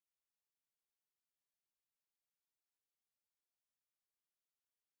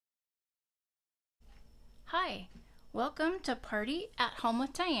Hi, welcome to Party at Home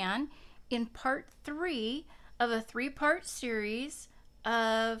with Diane in part 3 of a 3-part series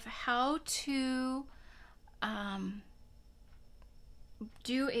of how to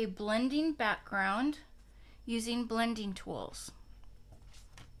do a blending background using blending tools.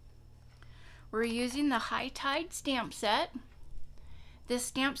 We're using the High Tide stamp set. This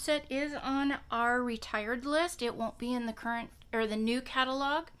stamp set is on our retired list. It won't be in the current or the new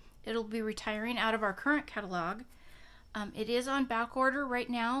catalog. It'll be retiring out of our current catalog. It is on back order right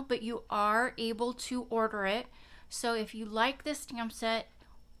now, but you are able to order it. So if you like this stamp set,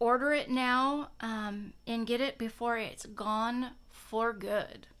 order it now and get it before it's gone for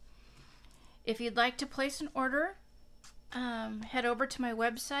good. If you'd like to place an order, head over to my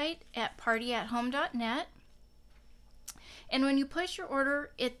website at partyathome.net. And when you place your order,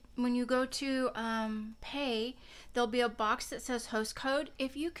 when you go to pay, there'll be a box that says host code.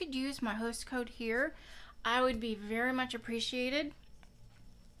 If you could use my host code here, I would be very much appreciated.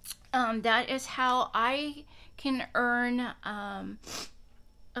 That is how I can earn,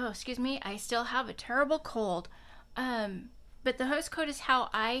 oh, excuse me, I still have a terrible cold. But the host code is how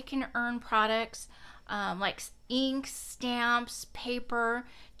I can earn products like ink, stamps, paper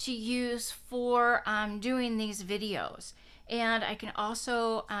to use for doing these videos. And I can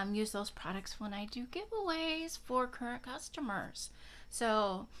also use those products when I do giveaways for current customers.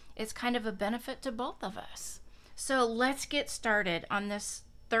 So it's kind of a benefit to both of us. So let's get started on this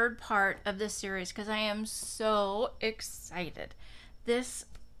third part of this series because I am so excited. This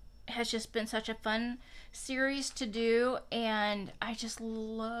has just been such a fun series to do, and I just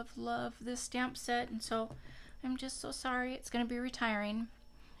love this stamp set, and so I'm just so sorry it's going to be retiring.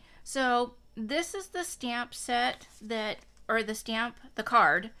 So this is the stamp set that, or the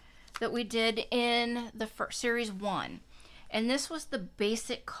card that we did in the first series 1, and this was the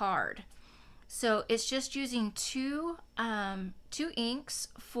basic card. So it's just using two inks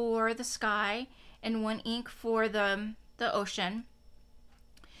for the sky and 1 ink for the ocean.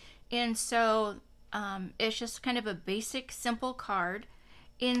 And so it's just kind of a basic, simple card.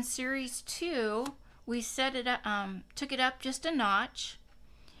 In series 2, we set it up, took it up just a notch.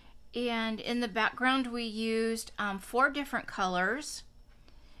 And in the background, we used 4 different colors.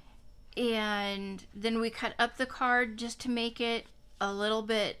 And then we cut up the card just to make it a little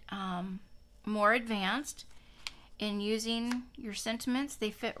bit more advanced. And using your sentiments,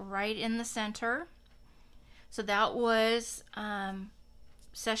 they fit right in the center. So that was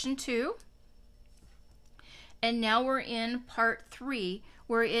session 2. And now we're in part 3,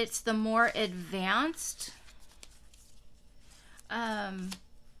 where it's the more advanced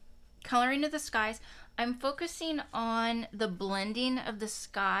coloring of the skies. I'm focusing on the blending of the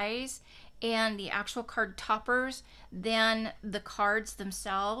skies and the actual card toppers than the cards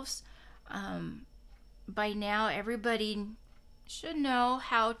themselves. By now, everybody should know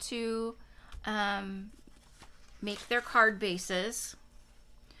how to make their card bases,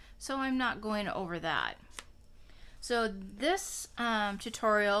 so I'm not going over that. So this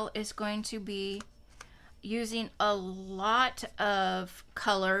tutorial is going to be using a lot of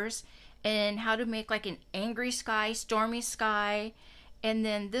colors and how to make like an angry sky, stormy sky, and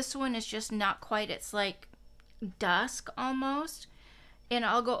then this one is just not quite, it's like dusk almost, and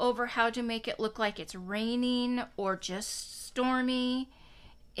I'll go over how to make it look like it's raining or just stormy.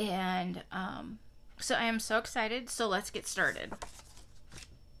 And so I am so excited, so let's get started.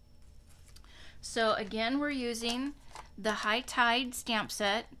 So again, we're using the High Tide stamp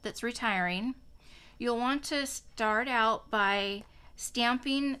set that's retiring. You'll want to start out by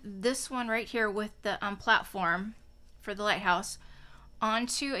stamping this one right here with the platform for the lighthouse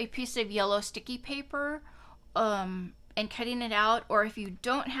onto a piece of yellow sticky paper and cutting it out. Or if you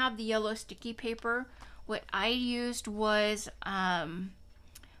don't have the yellow sticky paper, what I used was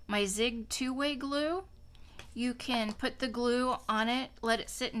my Zig 2-way glue. You can put the glue on it, let it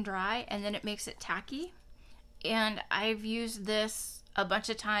sit and dry, and then it makes it tacky. And I've used this a bunch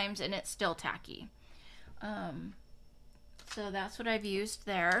of times and it's still tacky. So that's what I've used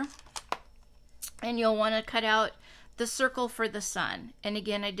there. And you'll want to cut out the circle for the sun. And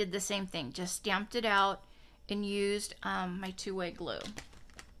again, I did the same thing, just stamped it out and used my 2-way glue.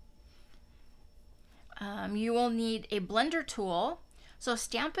 You will need a blender tool. So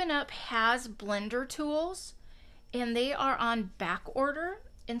Stampin' Up has blender tools, and they are on back order,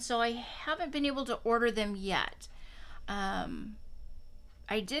 and so I haven't been able to order them yet.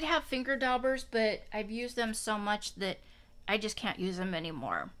 I did have finger daubers, but I've used them so much that I just can't use them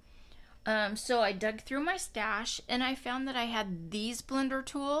anymore. So I dug through my stash, and I found that I had these blender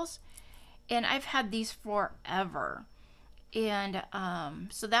tools, and I've had these forever. And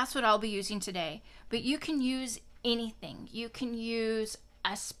so that's what I'll be using today. But you can use anything. You can use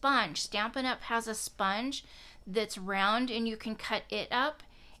a sponge. Stampin' Up! Has a sponge that's round, and you can cut it up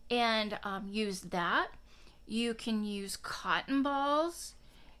and use that. You can use cotton balls.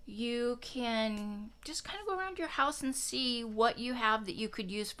 You can just kind of go around your house and see what you have that you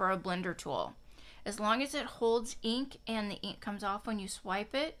could use for a blender tool. As long as it holds ink and the ink comes off when you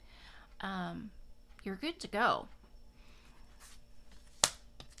swipe it, you're good to go.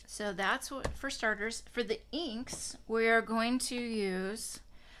 So that's what, for starters. For the inks, we're going to use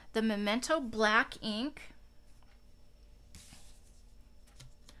the Memento black ink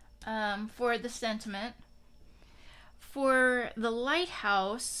for the sentiment. For the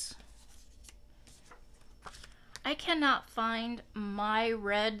lighthouse, I cannot find my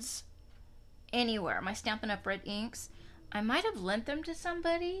reds anywhere, my Stampin' Up! Red inks. I might have lent them to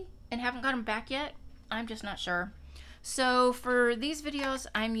somebody and haven't got them back yet. I'm just not sure. So for these videos,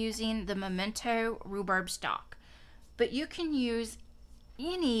 I'm using the Memento Rhubarb Stalk. But you can use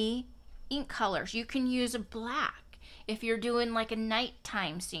any ink colors. You can use a black if you're doing like a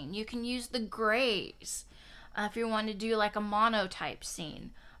nighttime scene. You can use the grays if you want to do like a mono type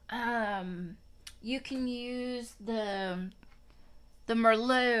scene. You can use the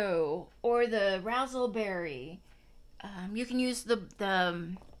Merlot or the razzleberry. You can use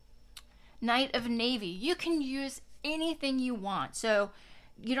the Night of Navy. You can use anything you want. So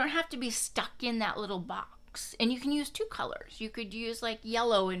you don't have to be stuck in that little box. And you can use two colors. You could use like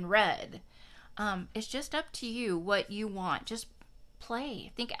yellow and red. It's just up to you what you want. Just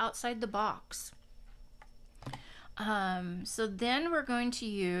play. Think outside the box. So then we're going to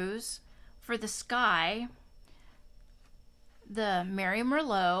use, for the sky, the Merry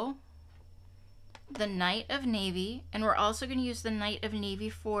Merlot, the Night of Navy, and we're also going to use the Night of Navy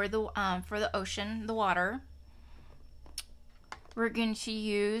for the ocean, the water. We're going to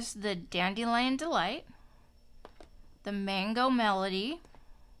use the Dandelion Delight, the Mango Melody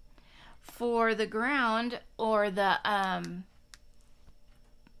for the ground, or the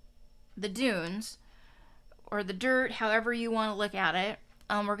dunes, or the dirt, however you want to look at it.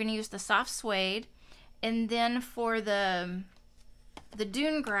 We're going to use the Soft Suede, and then for the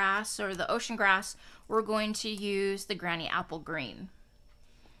dune grass or the ocean grass, we're going to use the Granny Apple Green.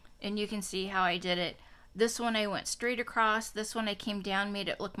 And you can see how I did it. This one I went straight across. This one I came down, made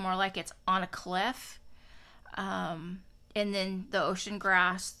it look more like it's on a cliff. And then the ocean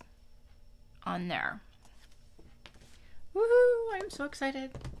grass on there. Woohoo! I'm so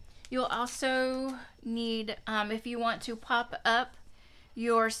excited. You'll also need, if you want to pop up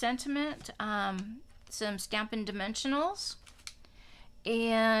your sentiment, some Stampin' Dimensionals,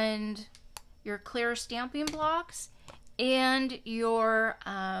 and your clear stamping blocks, and your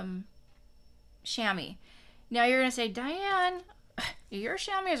chamois. Now you're going to say, Diane, your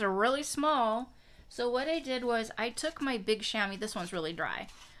chamois is really small. So what I did was I took my big chamois. This one's really dry.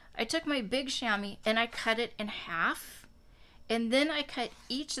 I took my big chamois and I cut it in half. And then I cut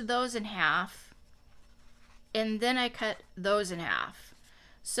each of those in half. And then I cut those in half.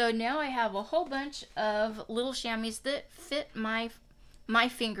 So now I have a whole bunch of little chamois that fit my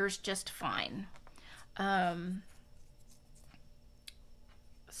fingers just fine.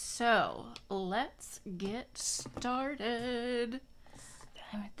 So let's get started.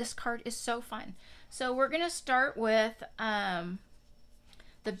 This card is so fun. So we're going to start with the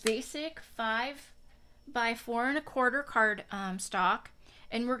basic 5 by 4 1/4 card stock,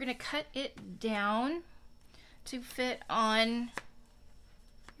 and we're going to cut it down to fit on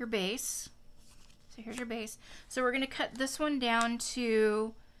your base. So here's your base. So we're going to cut this one down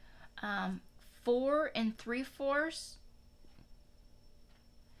to 4 3/4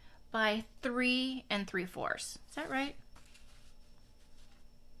 by 3 3/4. Is that right?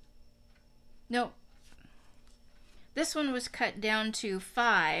 Nope. This one was cut down to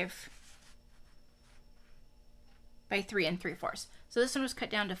 5 by 3 3/4. So this one was cut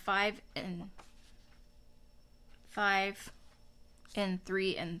down to 5 and 3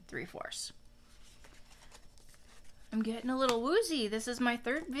 3/4. I'm getting a little woozy. This is my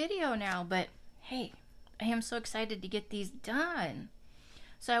 3rd video now, but hey, I am so excited to get these done.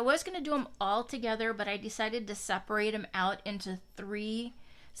 So I was going to do them all together, but I decided to separate them out into 3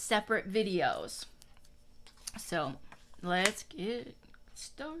 separate videos. So let's get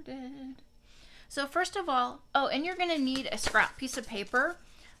started. So first of all, oh, and you're going to need a scrap piece of paper.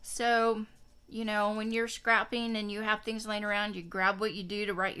 So, you know, when you're scrapping and you have things laying around, you grab what you do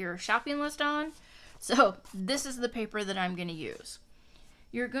to write your shopping list on. So this is the paper that I'm going to use.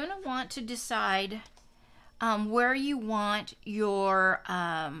 You're going to want to decide where you want your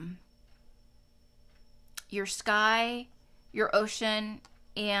sky your ocean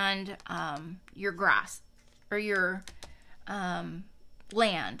and your grass or your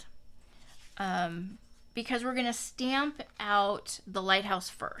land, because we're going to stamp out the lighthouse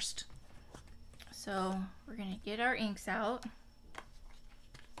first. So we're going to get our inks out.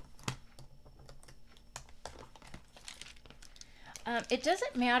 It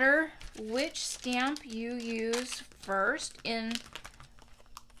doesn't matter which stamp you use first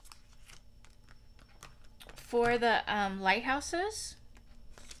for the lighthouses.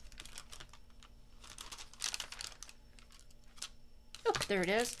 Oh, there it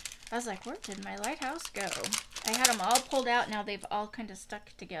is. I was like, where did my lighthouse go? I had them all pulled out. Now they've all kind of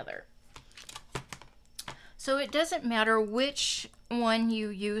stuck together. So it doesn't matter which one you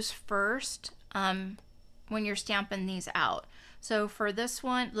use first when you're stamping these out. So for this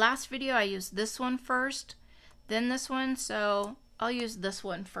one, last video I used this one first, then this one, so I'll use this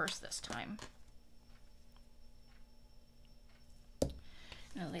one first this time.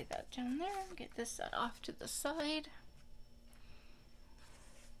 I'll lay that down there, get this set off to the side.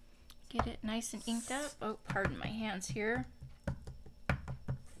 Get it nice and inked up. Oh, pardon my hands here.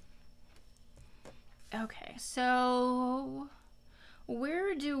 Okay, so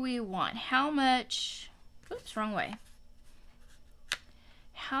where do we want? How much, oops, wrong way.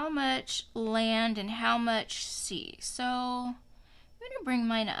 How much land and how much sea? So I'm going to bring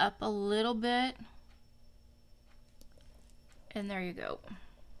mine up a little bit. And there you go.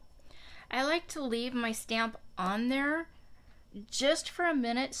 I like to leave my stamp on there just for a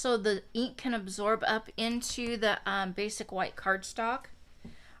minute so the ink can absorb up into the basic white cardstock.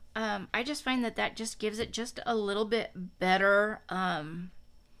 I just find that that just gives it just a little bit better.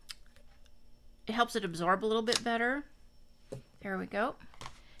 It helps it absorb a little bit better. There we go.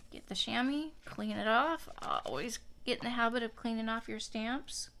 Get the chamois, clean it off. Always get in the habit of cleaning off your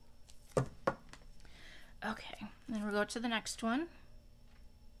stamps. Okay, then we'll go to the next one.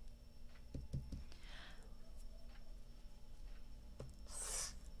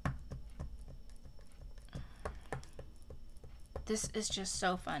 This is just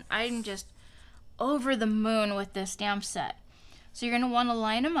so fun. I'm just over the moon with this stamp set. So you're going to want to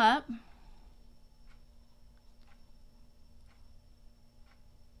line them up.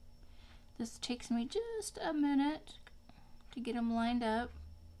 This takes me just a minute to get them lined up.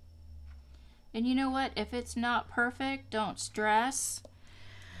 And you know what? If it's not perfect, don't stress.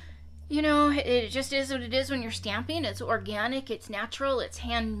 You know, it just is what it is when you're stamping. It's organic, it's natural, it's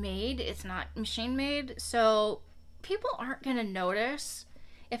handmade, it's not machine made. So people aren't going to notice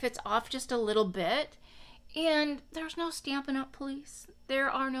if it's off just a little bit. And there's no Stampin' Up police. There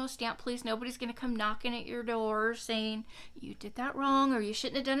are no stamp police. Nobody's going to come knocking at your door saying you did that wrong or you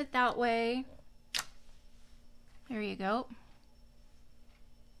shouldn't have done it that way. There you go.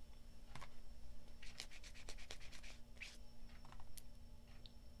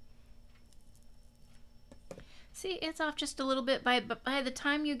 See, it's off just a little bit, but by the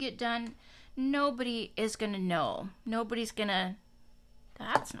time you get done, nobody is going to know. Nobody's going to,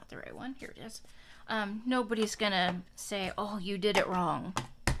 that's not the right one. Here it is. Nobody's going to say, oh, you did it wrong.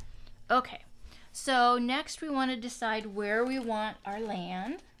 Okay, so next we want to decide where we want our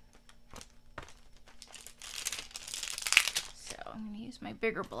land. So I'm going to use my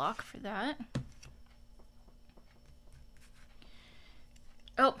bigger block for that.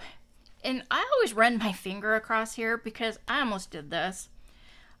 Oh, and I always run my finger across here because I almost did this.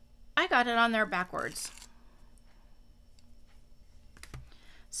 I got it on there backwards.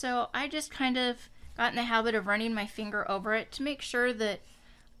 So I just kind of got in the habit of running my finger over it to make sure that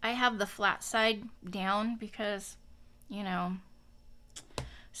I have the flat side down because, you know,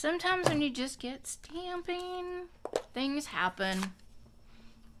 sometimes when you just get stamping, things happen.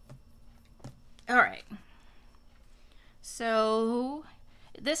 All right. So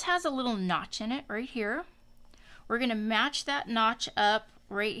this has a little notch in it right here. We're going to match that notch up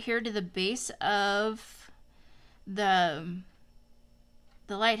right here to the base of the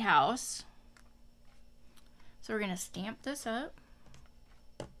lighthouse. So we're going to stamp this up.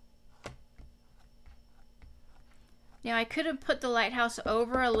 Now I could have put the lighthouse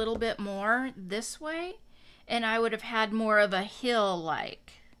over a little bit more this way and I would have had more of a hill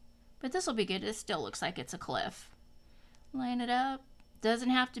like, but this will be good. It still looks like it's a cliff. Line it up. Doesn't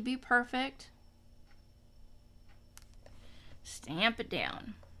have to be perfect. Stamp it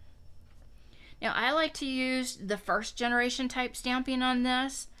down. Now I like to use the first generation type stamping on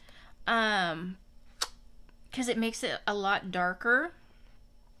this because it makes it a lot darker.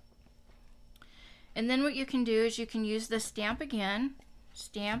 And then what you can do is you can use the stamp again,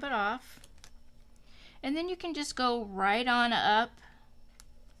 stamp it off, and then you can just go right on up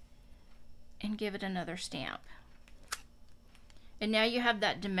and give it another stamp. And now you have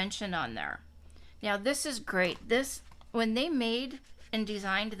that dimension on there. Now this is great. This, when they made and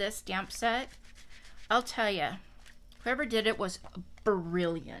designed this stamp set, I'll tell you, whoever did it was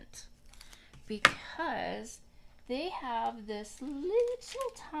brilliant, because they have this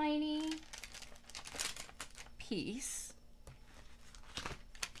little tiny piece.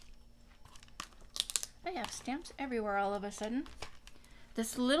 I have stamps everywhere all of a sudden.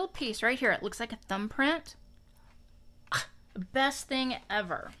 This little piece right here, it looks like a thumbprint. Best thing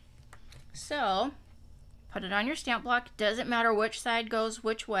ever. So, put it on your stamp block. Doesn't matter which side goes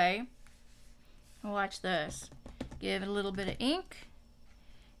which way. Watch this. Give it a little bit of ink,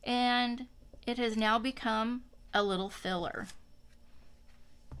 and it has now become a little filler.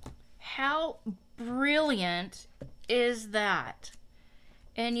 How brilliant is that?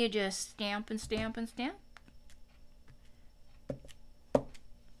 And you just stamp and stamp and stamp.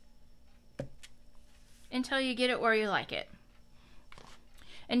 Until you get it where you like it.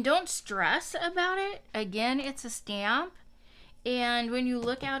 And don't stress about it. Again, it's a stamp. And when you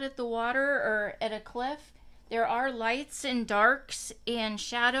look out at the water or at a cliff, there are lights and darks and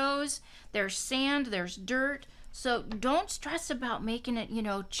shadows. There's sand, there's dirt. So don't stress about making it, you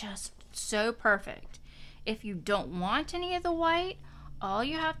know, just so perfect. If you don't want any of the white, all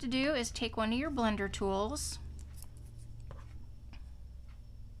you have to do is take one of your blender tools.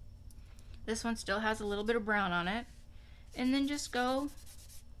 This one still has a little bit of brown on it. And then just go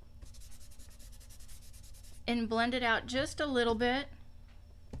and blend it out just a little bit.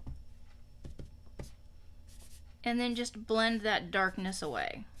 And then just blend that darkness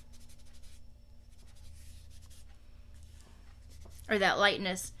away. Or that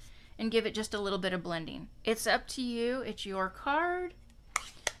lightness, and give it just a little bit of blending. It's up to you, it's your card.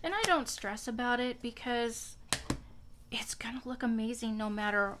 And I don't stress about it because it's gonna look amazing no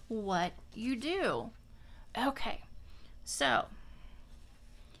matter what you do. Okay, so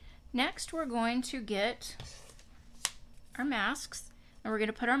next we're going to get our masks, and we're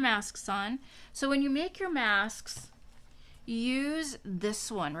gonna put our masks on. So when you make your masks, use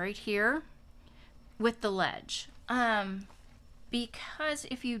this one right here with the ledge. Because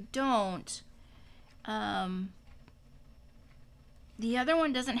if you don't, the other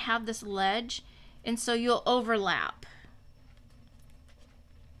one doesn't have this ledge, and so you'll overlap.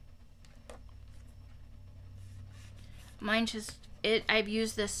 Mine just, I've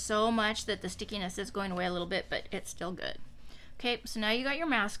used this so much that the stickiness is going away a little bit, but it's still good. Okay, so now you got your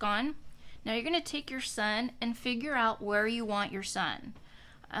mask on. Now you're gonna take your sun and figure out where you want your sun.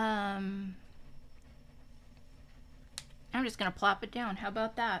 I'm just gonna plop it down. How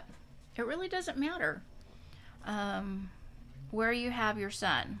about that? It really doesn't matter where you have your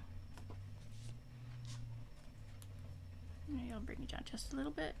sun. Maybe I'll bring it down just a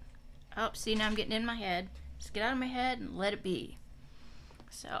little bit. Oh, see, now I'm getting in my head. Just get out of my head and let it be.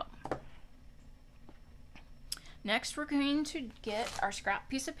 So, next we're going to get our scrap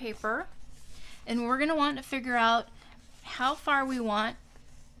piece of paper, and we're gonna want to figure out how far we want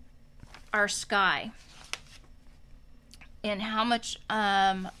our sky and how much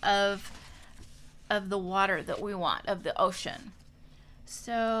of the water that we want, of the ocean.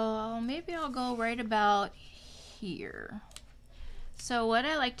 So maybe I'll go right about here. So what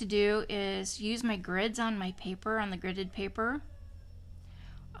I like to do is use my grids on my paper, on the gridded paper.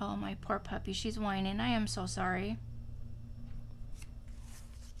 Oh, my poor puppy, she's whining. I am so sorry.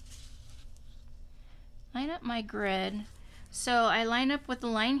 Line up my grid. So I line up with a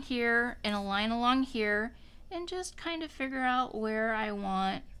line here and a line along here, and just kind of figure out where I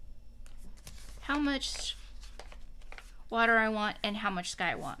want, how much water I want and how much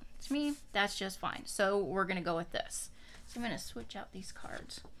sky I want. To me, that's just fine. So we're gonna go with this. So I'm gonna switch out these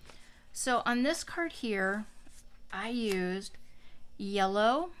cards. So on this card here, I used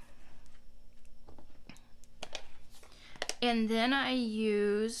yellow, and then I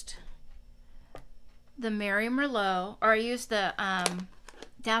used the Merlot, or I used the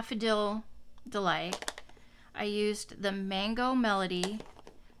Daffodil Delight. I used the Mango Melody,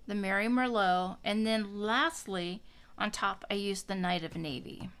 the Merlot, and then lastly, on top, I used the Night of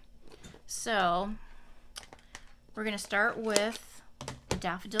Navy. So we're gonna start with the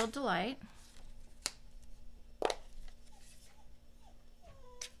Daffodil Delight.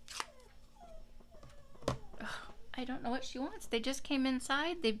 Ugh, I don't know what she wants. They just came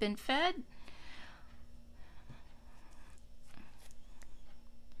inside, they've been fed.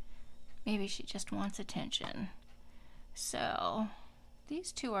 Maybe she just wants attention. So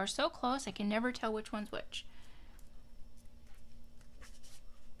these two are so close, I can never tell which one's which.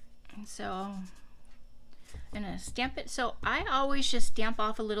 And so I'm gonna stamp it. So I always just stamp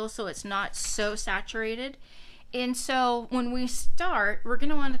off a little so it's not so saturated. And so when we start, we're going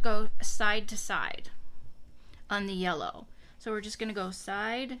to want to go side to side on the yellow. So we're just going to go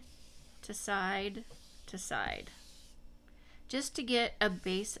side to side to side, just to get a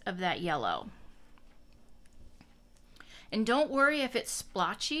base of that yellow. And don't worry if it's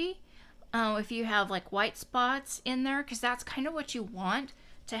splotchy, if you have like white spots in there, because that's kind of what you want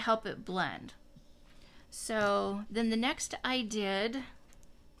to help it blend. So then the next I did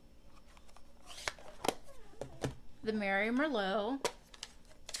the Merry Merlot,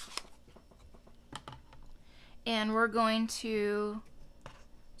 and we're going to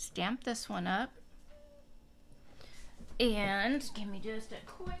stamp this one up. And give me just a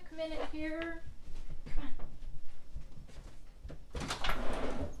quick minute here. Come on.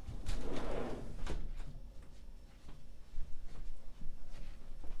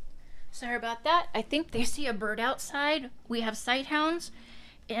 Sorry about that. I think they see a bird outside. We have sighthounds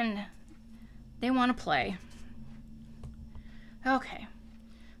and they want to play. Okay,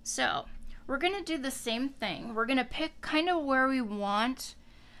 so we're going to do the same thing. We're going to pick kind of where we want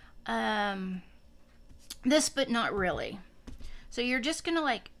this, but not really. So you're just going to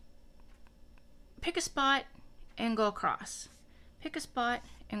like pick a spot and go across. Pick a spot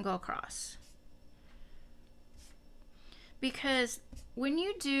and go across. Because when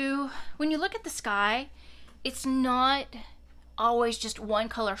you look at the sky, it's not always just one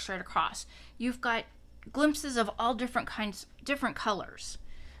color straight across. You've got glimpses of all different colors.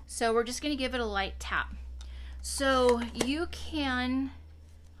 So we're just going to give it a light tap. So you can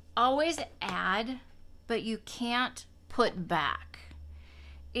always add, but you can't put back.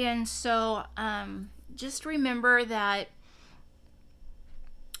 And so just remember that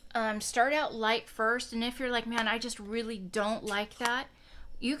start out light first, and if you're like, man, I just really don't like that,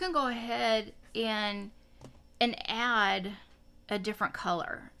 you can go ahead and add a different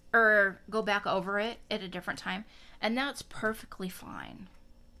color or go back over it at a different time, and that's perfectly fine.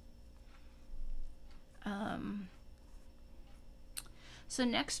 So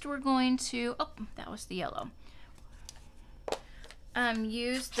next we're going to, oh, that was the yellow.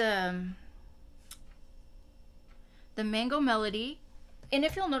 Use the Mango Melody. And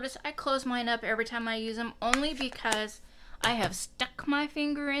if you'll notice, I close mine up every time I use them, only because I have stuck my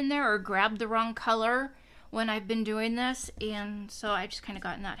finger in there or grabbed the wrong color when I've been doing this, and so I just kind of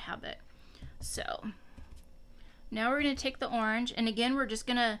got in that habit. So now we're going to take the orange, and again we're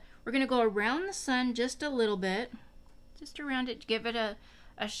gonna go around the sun just a little bit, just around it, to give it a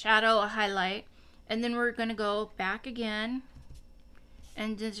shadow, a highlight, and then we're going to go back again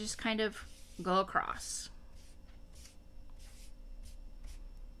and just kind of go across.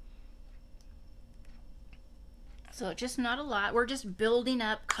 So just not a lot. We're just building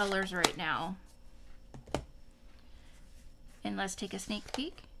up colors right now. And let's take a sneak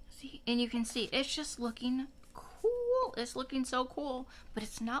peek. See, and you can see it's just looking cool. It's looking so cool, but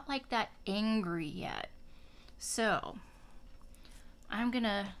it's not like that angry yet. So I'm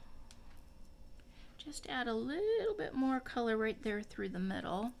gonna just add a little bit more color right there through the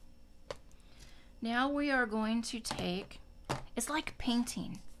middle. Now we are going to take, it's like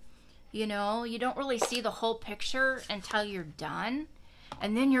painting. You know, you don't really see the whole picture until you're done.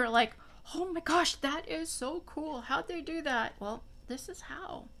 And then you're like, oh my gosh, that is so cool. How'd they do that? Well, this is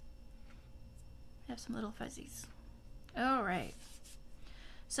how. I have some little fuzzies. All right.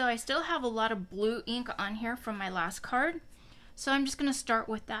 So I still have a lot of blue ink on here from my last card. So I'm just going to start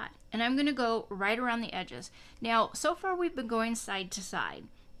with that. And I'm going to go right around the edges. Now, so far we've been going side to side,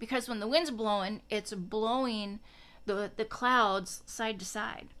 because when the wind's blowing, it's blowing the clouds side to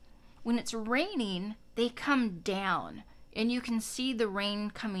side. When it's raining, they come down, and you can see the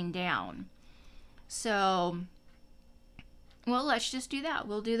rain coming down. So, well, let's just do that.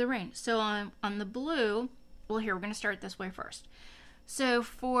 We'll do the rain. So on the blue, well, here, we're going to start this way first. So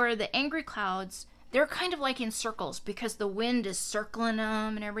for the angry clouds, they're kind of like in circles because the wind is circling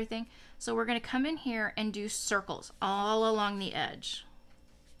them and everything. So we're going to come in here and do circles all along the edge.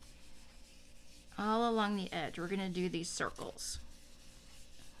 All along the edge, we're going to do these circles.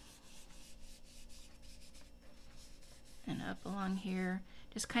 And up along here,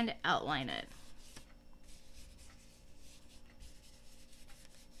 just kind of outline it.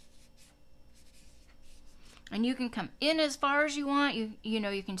 And you can come in as far as you want. You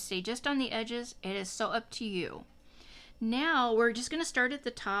know, you can stay just on the edges. It is so up to you. Now we're just going to start at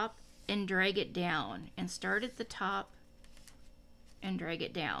the top and drag it down, and start at the top and drag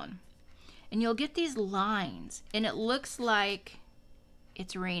it down. And you'll get these lines, and it looks like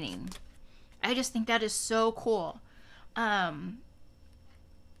it's raining. I just think that is so cool. And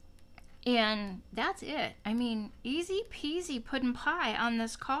that's it. I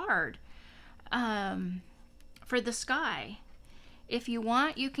for the sky. If you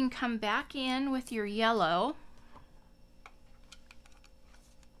want, you can come back in with your yellow.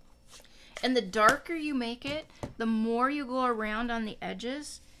 And the darker you make it, the more you go around on the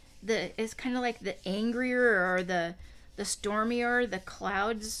edges. It's kind of like the angrier or the stormier the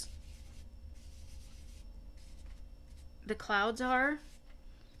clouds are.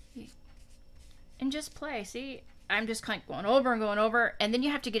 And just play. See, I'm just kind of going over and going over, and then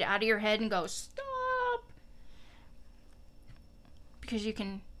you have to get out of your head and go stop, because you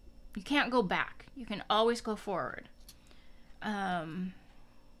can't go back. You can always go forward. No,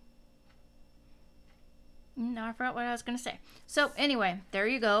 I forgot what I was going to say. So anyway, there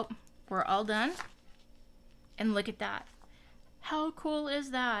you go. We're all done. And look at that. How cool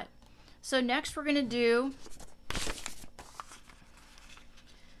is that? So next we're going to do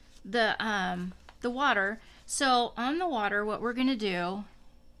the water. So on the water, what we're going to do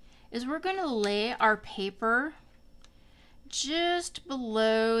is we're going to lay our paper just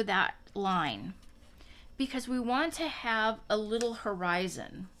below that line, because we want to have a little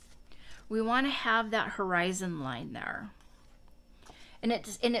horizon. We want to have that horizon line there. And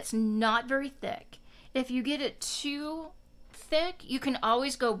it's not very thick. If you get it too thick, you can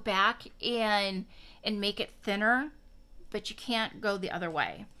always go back and make it thinner, but you can't go the other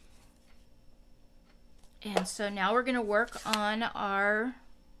way. And so now we're going to work on our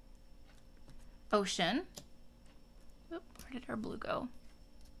ocean. Oop, where did our blue go?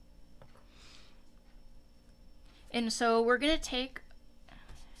 And so we're going to take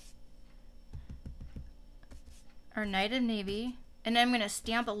our Night of Navy, and I'm going to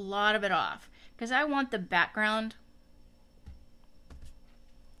stamp a lot of it off because I want the background.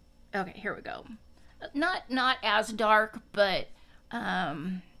 Okay, here we go. Not as dark, but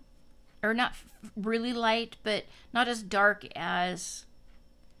or not really light, but not as dark as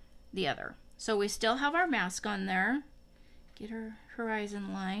the other. So we still have our mask on there. Get our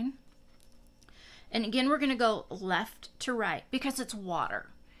horizon line. And again, we're going to go left to right because it's water.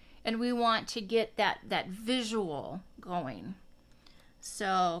 And we want to get that visual going.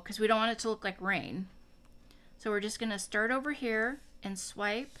 So, because we don't want it to look like rain. So we're just going to start over here and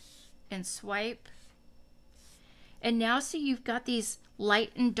swipe and swipe. And now see, you've got these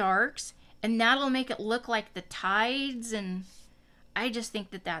light and darks, and that'll make it look like the tides. And I just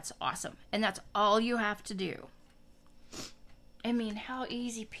think that that's awesome. And that's all you have to do. I mean, how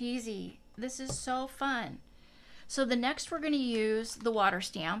easy peasy. This is so fun. So the next we're going to use the water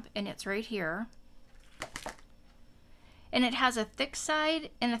stamp, and it's right here. And it has a thick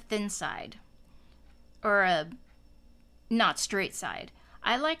side and a thin side, or a not straight side.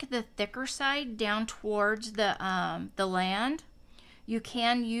 I like the thicker side down towards the land. You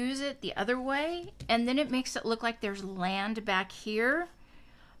can use it the other way, and then it makes it look like there's land back here,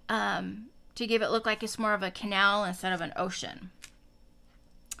 to give it look like it's more of a canal instead of an ocean.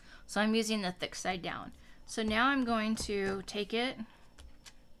 So I'm using the thick side down. So now I'm going to take it.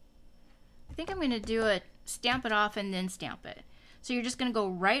 I think I'm going to do a stamp it off and then stamp it. So you're just going to go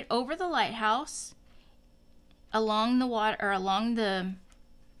right over the lighthouse, along the water, or along the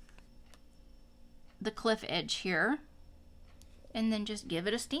cliff edge here, and then just give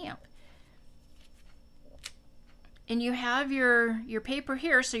it a stamp. And you have your paper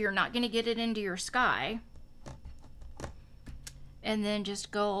here, so you're not going to get it into your sky. And then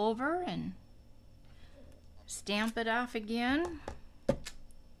just go over and stamp it off again.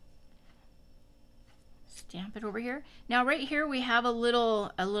 Stamp it over here. Now right here we have a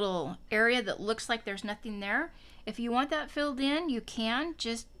little area that looks like there's nothing there. If you want that filled in, you can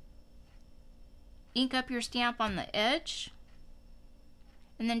just ink up your stamp on the edge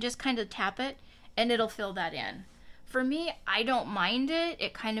and then just kind of tap it and it'll fill that in. For me, I don't mind it.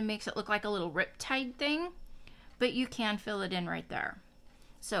 It kind of makes it look like a little riptide thing, but you can fill it in right there.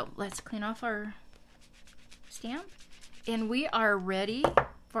 So let's clean off our stamp, and we are ready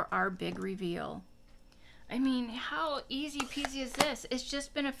for our big reveal. I mean, how easy peasy is this? It's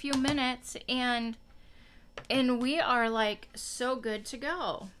just been a few minutes, and we are like so good to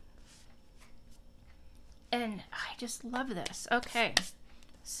go. And I just love this. Okay,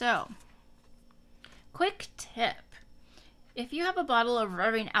 so quick tip. If you have a bottle of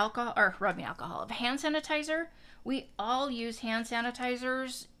rubbing alcohol, of hand sanitizer, we all use hand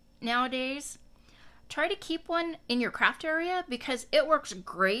sanitizers nowadays. Try to keep one in your craft area because it works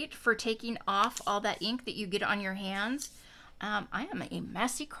great for taking off all that ink that you get on your hands. I am a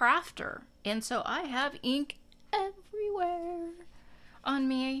messy crafter, and so I have ink everywhere on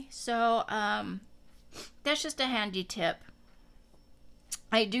me. So that's just a handy tip.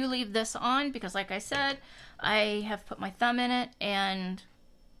 I do leave this on because, like I said, I have put my thumb in it and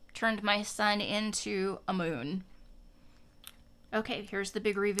turned my sun into a moon. Okay, here's the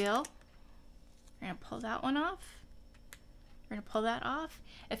big reveal. We're gonna pull that one off. We're gonna pull that off.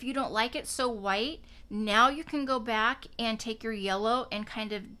 If you don't like it so white, now you can go back and take your yellow and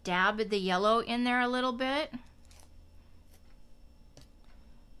kind of dab the yellow in there a little bit.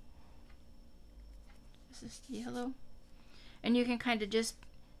 This is yellow. And you can kind of just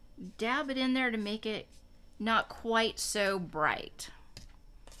dab it in there to make it not quite so bright.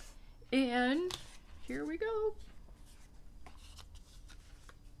 And here we go.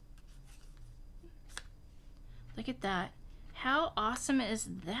 Look at that. How awesome is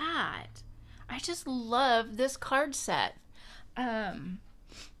that? I just love this card set.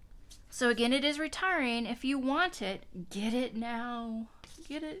 So again, it is retiring. If you want it, get it now.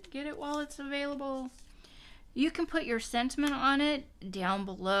 Get it while it's available. You can put your sentiment on it down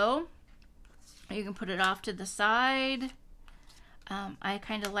below. You can put it off to the side. I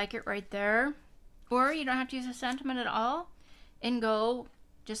kind of like it right there. Or you don't have to use a sentiment at all and go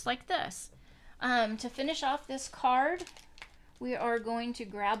just like this. To finish off this card, we are going to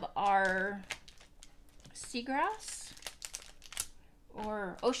grab our seagrass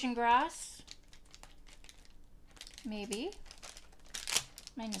or ocean grass. Maybe.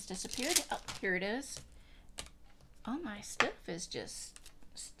 Mine has disappeared. Oh, here it is. Oh, my stuff is just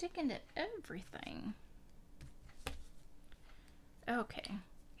sticking to everything. Okay,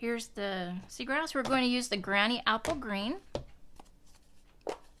 here's the seagrass. We're going to use the Granny Apple Green.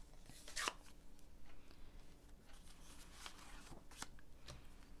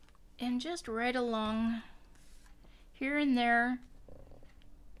 And just right along here and there,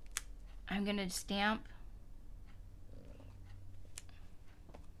 I'm going to stamp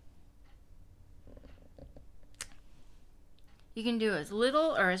You can do as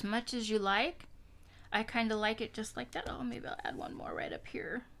little or as much as you like. I kind of like it just like that. Oh, maybe I'll add one more right up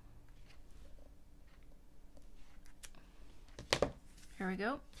here. Here we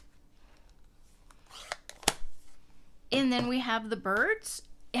go. And then we have the birds,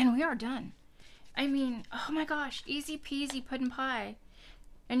 and we are done. I mean, oh my gosh, easy peasy pudding pie.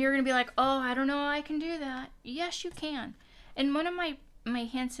 And you're going to be like, oh, I don't know how I can do that. Yes, you can. And one of my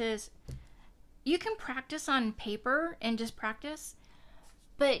hints is, you can practice on paper and just practice,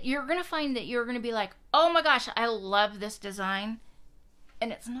 but you're going to find that you're going to be like, oh my gosh, I love this design,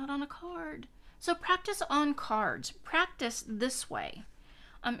 and it's not on a card. So practice on cards. Practice this way.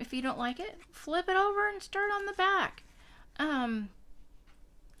 If you don't like it, flip it over and start on the back.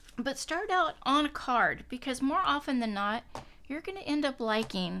 But start out on a card, because more often than not, you're going to end up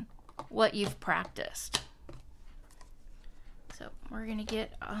liking what you've practiced. So we're going to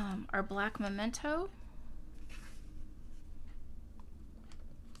get our black Memento.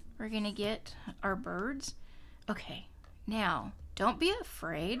 We're going to get our birds. Okay, now don't be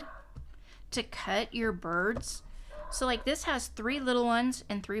afraid to cut your birds. So like this has 3 little ones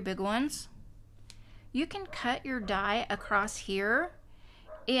and 3 big ones. You can cut your die across here,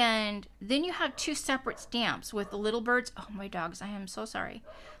 and then you have 2 separate stamps with the little birds. Oh, my dogs, I am so sorry.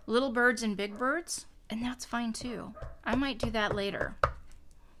 Little birds and big birds, and that's fine too. I might do that later.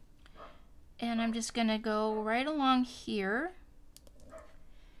 And I'm just gonna go right along here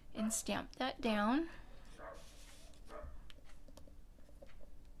and stamp that down.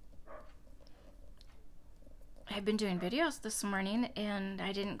 I've been doing videos this morning and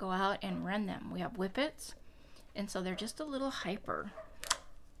I didn't go out and run them. We have whippets, and so they're just a little hyper.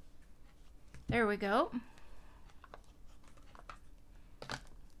 There we go.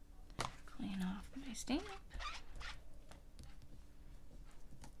 Clean off my stamp.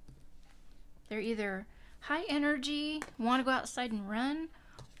 They're either high energy, want to go outside and run,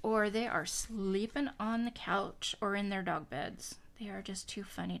 or they are sleeping on the couch or in their dog beds. They are just 2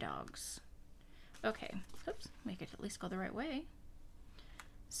 funny dogs. Okay, oops, make it at least go the right way.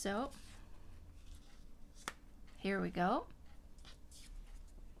 So, here we go.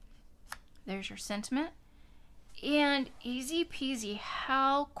 There's your sentiment. And easy peasy,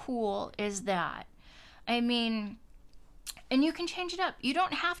 how cool is that? I mean, and you can change it up. You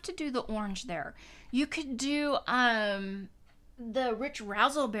don't have to do the orange there. You could do the rich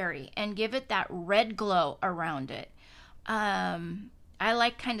razzleberry and give it that red glow around it. I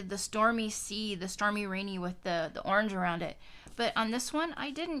like kind of the stormy sea, the stormy rainy with the orange around it. But on this one, I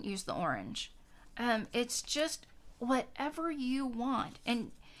didn't use the orange. It's just whatever you want.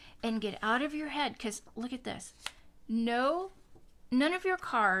 And get out of your head, because look at this. None of your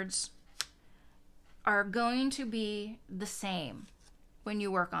cards are going to be the same when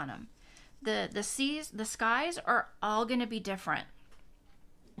you work on them. The seas, the skies are all going to be different.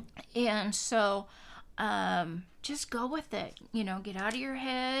 And so just go with it. You know, get out of your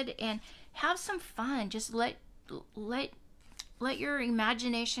head and have some fun. Just let your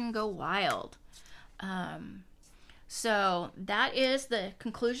imagination go wild. So that is the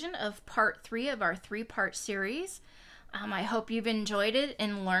conclusion of part 3 of our 3-part series. I hope you've enjoyed it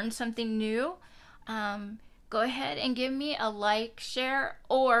and learned something new. Go ahead and give me a like, share,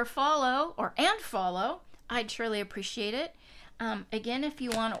 or follow, follow. I'd truly appreciate it. Again, if you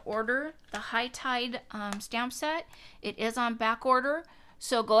want to order the High Tide stamp set, it is on back order.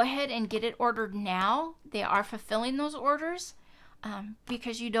 So go ahead and get it ordered now. They are fulfilling those orders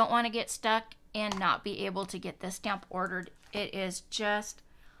because you don't want to get stuck and not be able to get this stamp ordered. It is just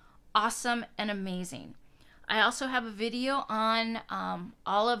awesome and amazing. I also have a video on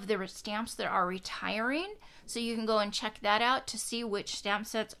all of the stamps that are retiring, so you can go and check that out to see which stamp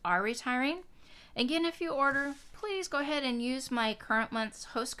sets are retiring. Again, if you order, please go ahead and use my current month's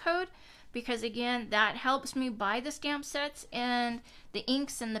host code, because again, that helps me buy the stamp sets and the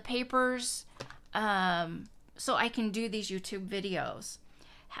inks and the papers so I can do these YouTube videos.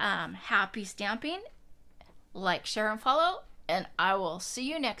 Happy stamping, like, share, and follow, and I will see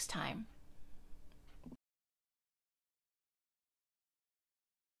you next time.